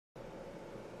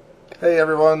Hey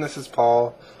everyone, this is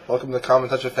Paul. Welcome to Common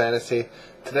Touch of Fantasy.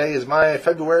 Today is my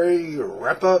February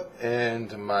wrap-up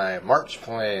and my March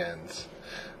plans.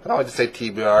 I don't like to say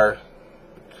TBR,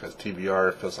 because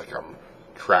TBR feels like I'm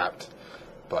trapped,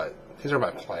 but these are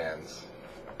my plans.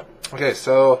 Okay,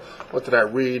 so what did I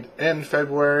read in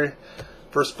February?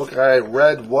 First book I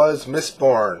read was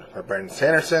Mistborn by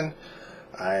Sanderson.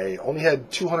 I only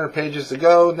had 200 pages to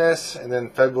go in this, and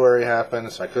then February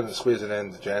happened, so I couldn't squeeze it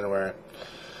into January.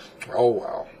 Oh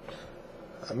well.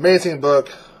 Amazing book,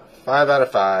 5 out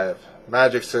of 5.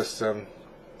 Magic system,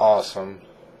 awesome.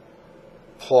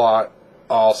 Plot,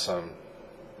 awesome.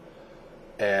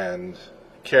 And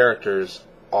characters,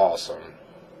 awesome.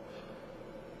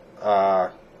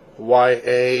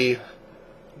 YA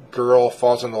girl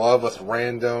falls in love with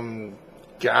random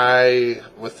guy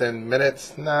within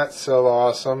minutes, not so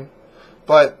awesome.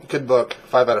 But good book,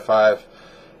 5 out of 5.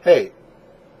 Hey,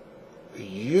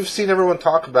 you've seen everyone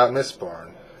talk about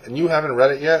Mistborn, and you haven't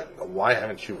read it yet? Why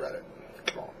haven't you read it?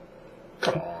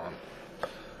 Come on.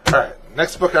 Alright,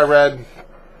 next book I read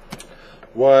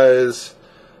was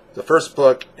the first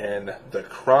book in the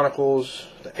Chronicles,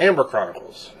 the Amber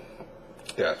Chronicles.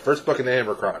 Yeah, first book in the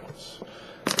Amber Chronicles.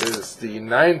 It is the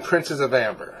 9 Princes of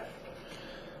Amber.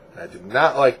 I did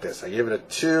not like this. I gave it a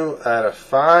 2 out of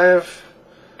 5.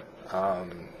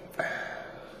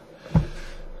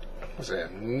 Was an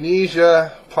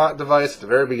amnesia plot device at the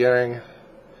very beginning.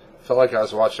 Felt like I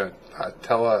was watching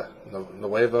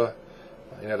Telenovela,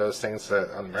 you know, those things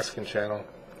that on the Mexican channel.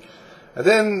 And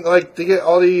then, like, they get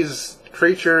all these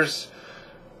creatures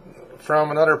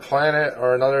from another planet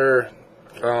or another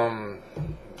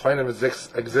plane of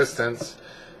existence,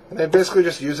 and they basically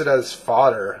just use it as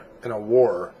fodder in a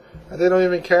war, and they don't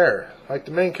even care. Like,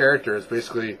 the main character is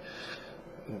basically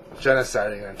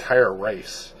genociding an entire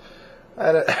race. I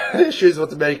had issues with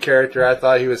the main character. I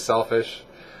thought he was selfish.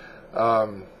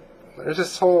 There's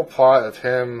this whole plot of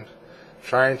him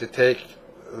trying to take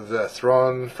the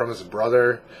throne from his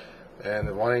brother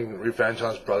and wanting revenge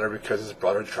on his brother because his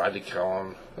brother tried to kill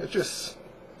him. I just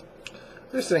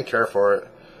didn't care for it.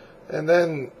 And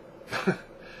then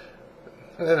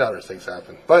other things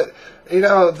happened. But, you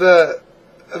know, the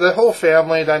whole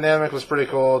family dynamic was pretty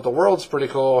cool. The world's pretty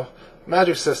cool.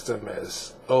 Magic system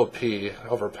is OP,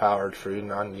 overpowered for you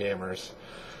non-gamers.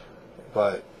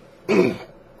 But I'm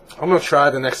going to try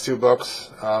the next 2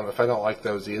 books. If I don't like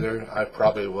those either, I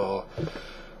probably will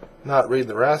not read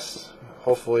the rest.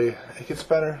 Hopefully it gets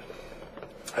better.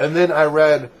 And then I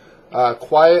read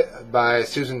Quiet by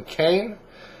Susan Cain.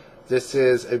 This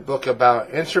is a book about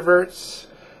introverts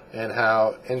and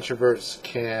how introverts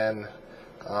can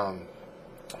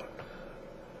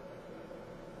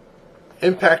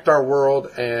impact our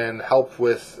world and help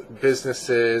with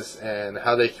businesses and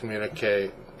how they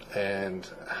communicate and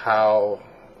how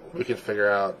we can figure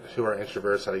out who are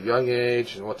introverts at a young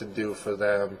age and what to do for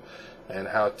them and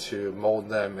how to mold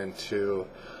them into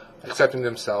accepting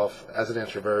themselves as an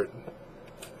introvert.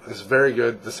 It's very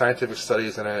good. The scientific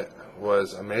studies in it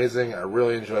was amazing. I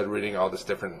really enjoyed reading all these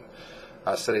different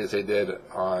studies they did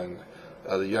on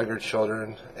the younger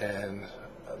children and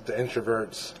the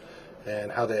introverts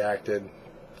and how they acted.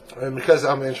 And because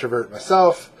I'm an introvert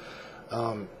myself,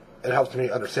 it helped me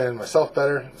understand myself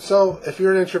better. So if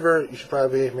you're an introvert, you should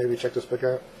probably maybe check this book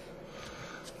out.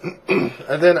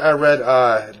 And then I read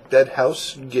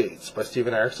Deadhouse Gates by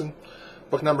Erikson.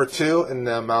 Book number 2 in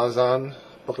the Avalon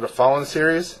Book of the Fallen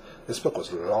series. This book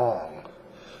was long.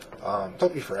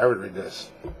 Took me forever to read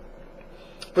this.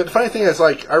 But the funny thing is,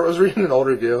 like, I was reading an old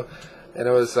review, and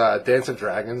it was Dance of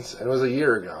Dragons, and it was a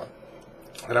year ago.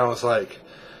 And I was like,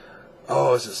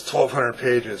 oh, this is 1,200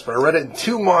 pages, but I read it in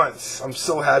 2 months. I'm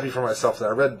so happy for myself that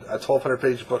I read a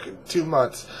 1,200-page book in 2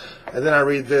 months. And then I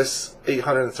read this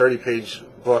 830-page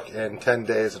book in 10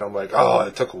 days, and I'm like, oh,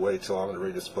 it took way too long to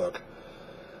read this book.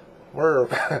 I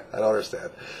don't understand.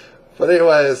 But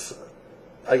anyways,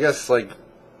 I guess, like,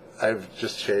 I've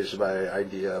just changed my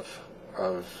idea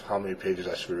of how many pages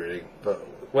I should be reading. But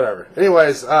whatever.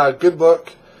 Anyways, good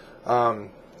book.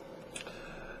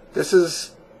 This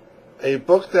is a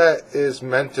book that is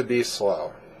meant to be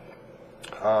slow.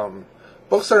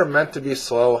 Books that are meant to be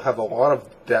slow have a lot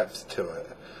of depth to it.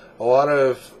 A lot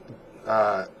of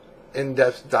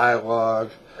in-depth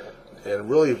dialogue and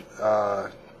really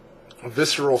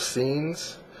visceral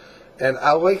scenes. And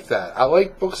I like that. I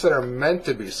like books that are meant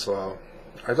to be slow.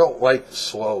 I don't like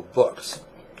slow books.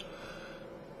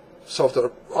 So if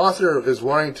the author is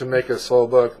wanting to make a slow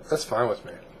book, that's fine with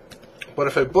me. But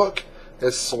if a book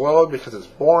is slow because it's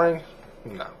boring,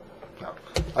 no.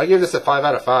 I give this a 5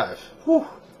 out of 5. Whew.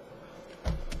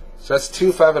 So that's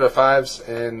 2 5 out of 5s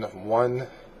in one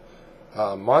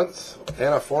month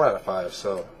and a 4 out of 5.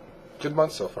 So, good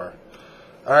month so far.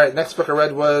 Alright, next book I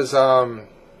read was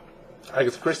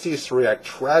Agatha Christie's 3-Act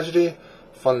Tragedy.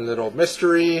 Fun little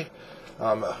mystery.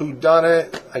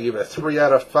 Whodunit. I give it a 3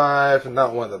 out of 5.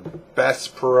 Not one of the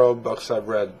best Poirot books I've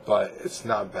read, but it's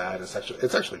not bad. It's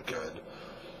actually good.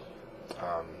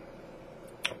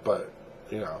 But,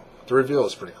 you know, the reveal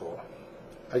is pretty cool.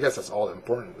 I guess that's all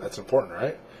important. That's important,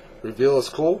 right? Reveal is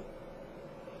cool.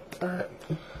 Alright.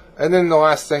 And then the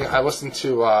last thing, I listened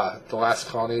to The Last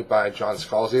Colony by John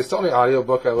Scalzi. It's the only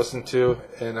audiobook I listened to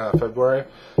in February.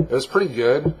 It was pretty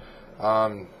good.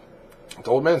 The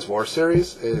Old Man's War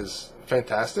series is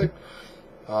fantastic.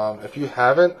 If you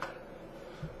haven't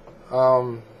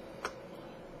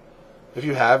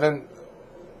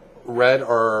read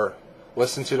or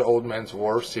listened to the Old Man's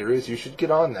War series, you should get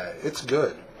on that. It's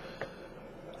good.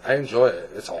 I enjoy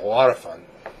it. It's a lot of fun.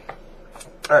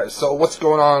 Alright, so what's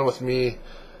going on with me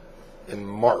in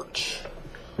March?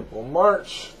 Well,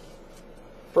 March,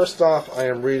 first off, I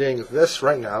am reading this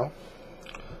right now.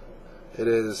 It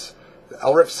is the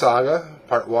Elric Saga,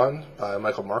 Part 1 by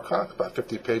Michael Moorcock, about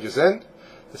 50 pages in.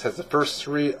 This has the first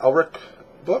 3 Elric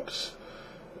books.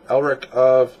 Elric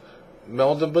of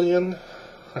Melniboné,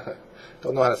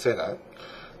 don't know how to say that.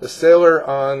 The Sailor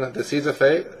on the Seas of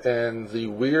Fate, and The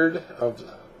Weird of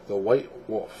the White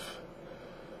Wolf.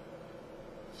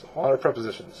 It's a lot of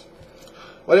prepositions.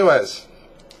 Well, anyways,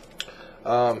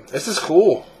 this is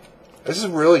cool. This is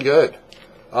really good.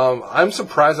 I'm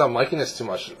surprised I'm liking this too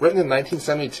much. Written in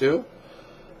 1972,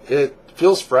 it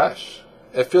feels fresh.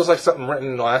 It feels like something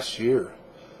written last year.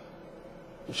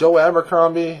 Joe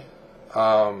Abercrombie,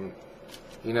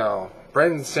 you know,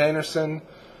 Brandon Sanderson,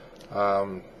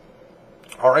 R.A.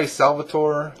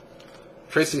 Salvatore,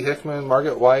 Tracy Hickman,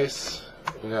 Margaret Weiss,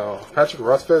 you know, Patrick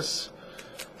Rothfuss.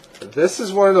 This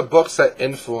is one of the books that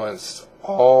influenced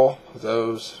all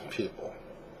those people.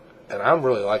 And I'm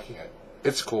really liking it.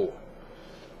 It's cool.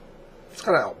 It's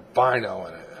kind of albino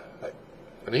in it.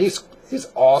 And he's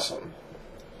awesome.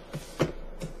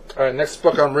 Alright, next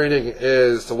book I'm reading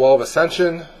is The Wall of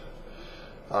Ascension.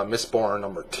 Mistborn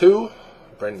number 2.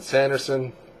 Brandon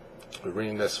Sanderson. We're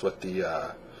reading this with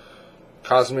the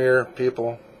Cosmere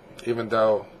people. Even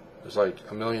though there's like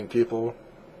a million people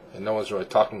and no one's really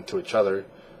talking to each other.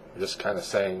 They're just kind of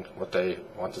saying what they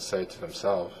want to say to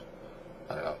themselves.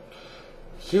 I don't know.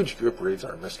 Huge group reads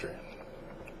are a mystery.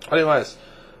 Anyways,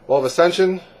 Wall of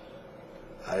Ascension.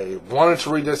 I wanted to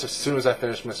read this as soon as I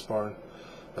finished Mistborn.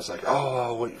 I was like, oh,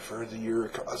 I'll wait for the year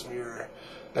of Cosmere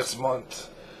next month.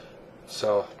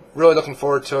 So, really looking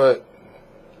forward to it.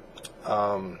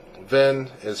 Vin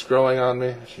is growing on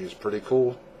me. She's pretty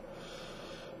cool.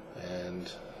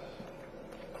 And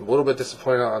I'm a little bit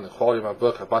disappointed on the quality of my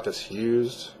book. I bought this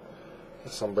used.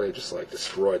 Somebody just like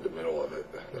destroyed the middle of it.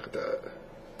 Look at that.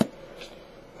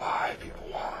 Why, people,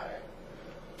 why?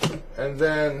 And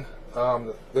then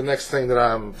the next thing that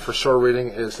I'm for sure reading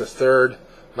is the 3rd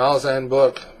Malazan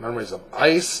book, Memories of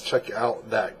Ice. Check out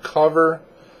that cover.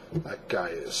 That guy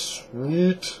is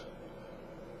sweet.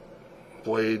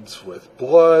 Blades with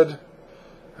blood.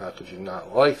 How could you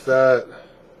not like that?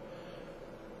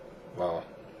 Wow.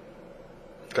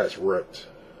 That guy's ripped.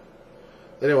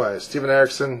 Anyway, Steven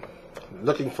Erikson.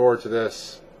 Looking forward to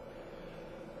this.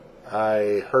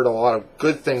 I heard a lot of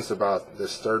good things about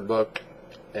this 3rd book,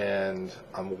 and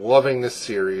I'm loving this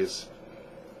series.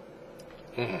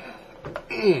 Can't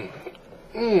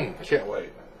wait.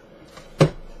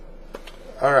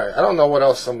 Alright, I don't know what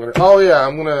else I'm gonna... Oh yeah,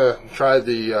 I'm gonna try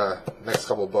the next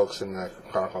couple of books in the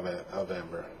Chronicle of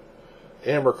Amber.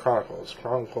 Amber Chronicles.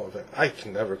 Chronicle of Amber. I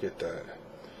can never get that.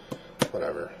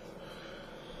 Whatever.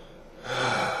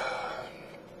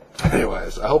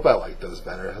 Anyways, I hope I like those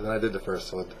better than I did the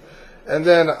first one. And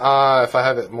then, if I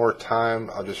have more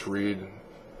time, I'll just read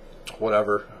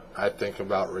whatever I think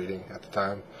about reading at the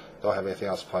time. Don't have anything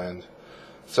else planned.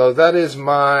 So that is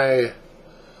my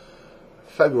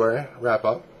February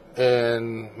wrap-up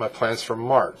and my plans for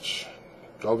March.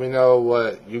 Let me know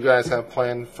what you guys have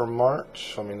planned for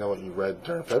March. Let me know what you read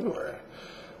during February.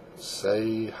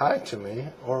 Say hi to me,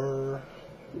 or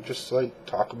just like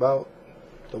talk about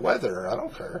the weather. I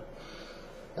don't care.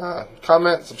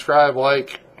 Comment, subscribe,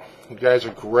 like. You guys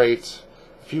are great.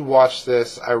 If you watch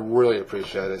this, I really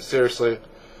appreciate it. Seriously.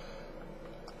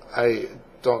 I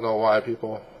don't know why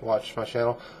people watch my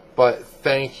channel, but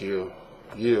thank you.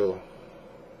 You,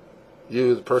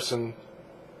 the person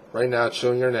right now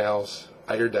chewing your nails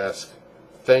at your desk.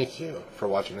 Thank you for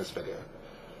watching this video.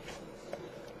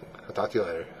 I'll talk to you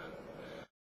later.